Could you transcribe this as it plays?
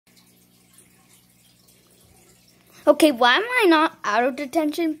Okay, why am I not out of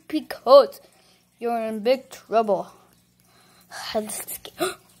detention? Because you're in big trouble. Let's get...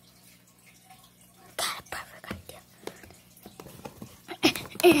 Got a perfect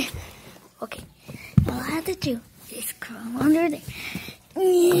idea. Okay, all I have to do is crawl under there.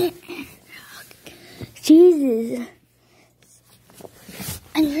 Jesus.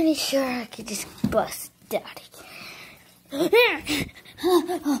 I'm pretty sure I could just bust out.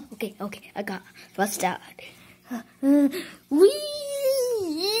 Okay, I got bust out. Wee!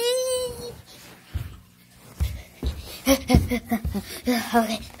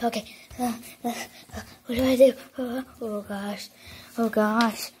 Okay. What do I do? Oh gosh.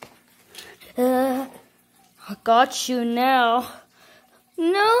 I got you now.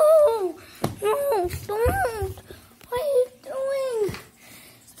 No, don't. What are you doing?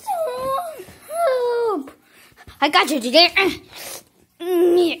 Stop. Help. I got you, Junior.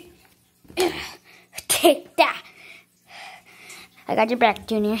 Take that. I got your back,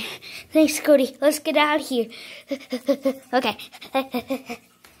 Junior. Thanks, Cody. Let's get out of here. Okay.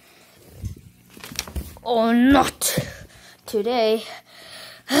 Oh, not today.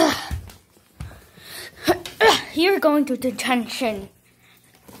 You're going to detention.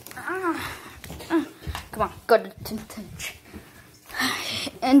 Come on, go to detention.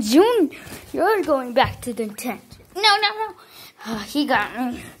 And June, you're going back to detention. No. He got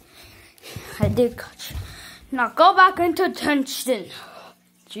me. I did catch you. Now go back into detention.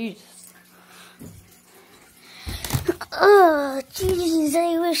 Jesus. Oh, Jesus,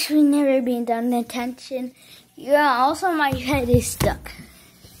 I wish we never been done detention. Yeah, also my head is stuck.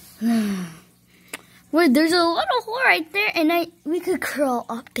 Wait, there's a little hole right there, and we could crawl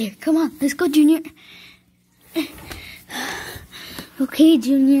up there. Come on, let's go, Junior. Okay,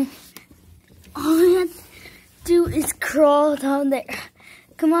 Junior. All we have to do is crawl down there.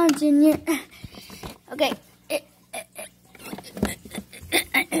 Come on, Junior. Okay.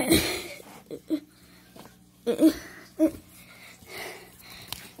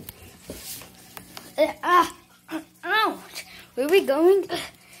 Ouch. Where are we going?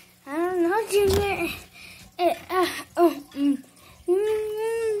 I don't know, Junior.